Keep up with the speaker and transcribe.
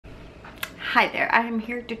Hi there, I am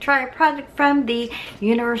here to try a product from the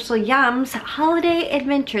Universal Yum's Holiday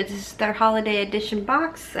Adventure. This is their holiday edition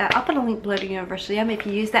box. I'll put a link below to Universal Yum. If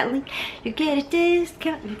you use that link, you get a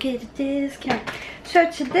discount,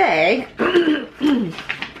 So today,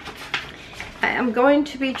 I am going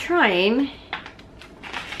to be trying,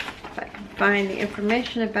 if I can find the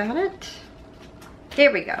information about it.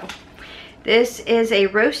 Here we go. This is a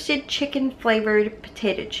roasted chicken flavored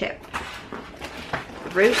potato chip.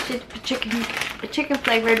 Roasted chicken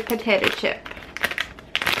flavored potato chip.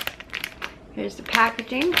 Here's the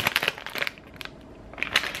packaging.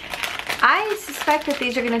 I suspect that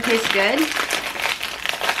these are going to taste good.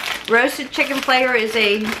 Roasted chicken flavor is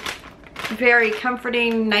a very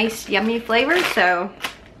comforting, nice, yummy flavor. So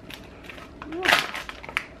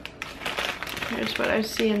here's what I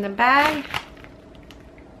see in the bag.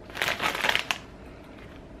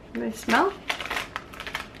 They smell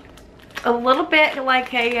a little bit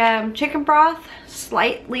like a chicken broth,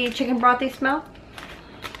 slightly chicken brothy smell.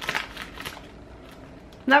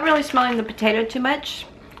 Not really smelling the potato too much.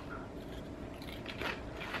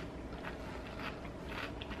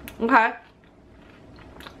 Okay.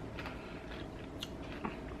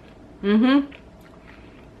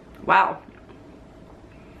 Wow.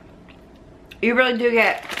 You really do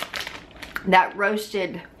get that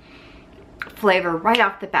roasted flavor right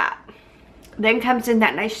off the bat. Then comes in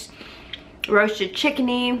that nice roasted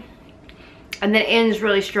chickeny, and then ends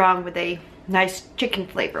really strong with a nice chicken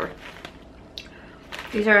flavor.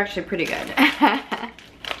 These are actually pretty good.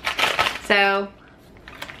 So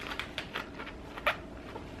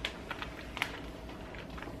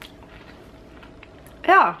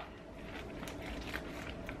yeah,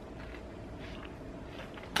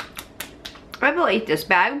 I will eat this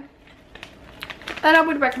bag, and I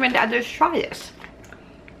would recommend others try this.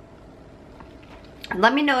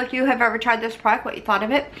 Let me know if you have ever tried this product, what you thought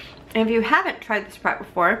of it. And if you haven't tried this product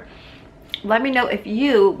before, let me know if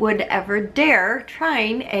you would ever dare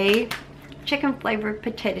trying a chicken flavored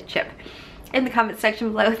potato chip in the comment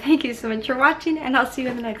section below. Thank you so much for watching, and I'll see you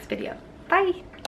in the next video. Bye.